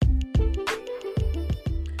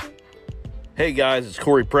Hey guys, it's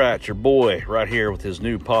Corey Pratt, your boy, right here with his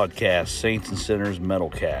new podcast, Saints and Sinners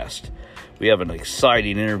Metalcast. We have an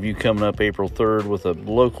exciting interview coming up April 3rd with a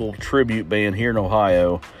local tribute band here in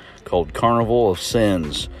Ohio called Carnival of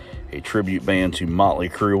Sins, a tribute band to Motley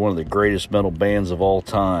Crue, one of the greatest metal bands of all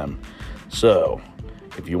time. So,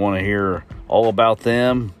 if you want to hear all about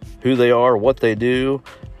them, who they are, what they do,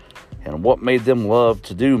 and what made them love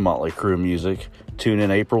to do Motley Crue music, tune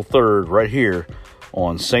in April 3rd right here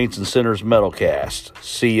on Saints and Sinners Metalcast.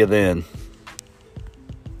 See you then.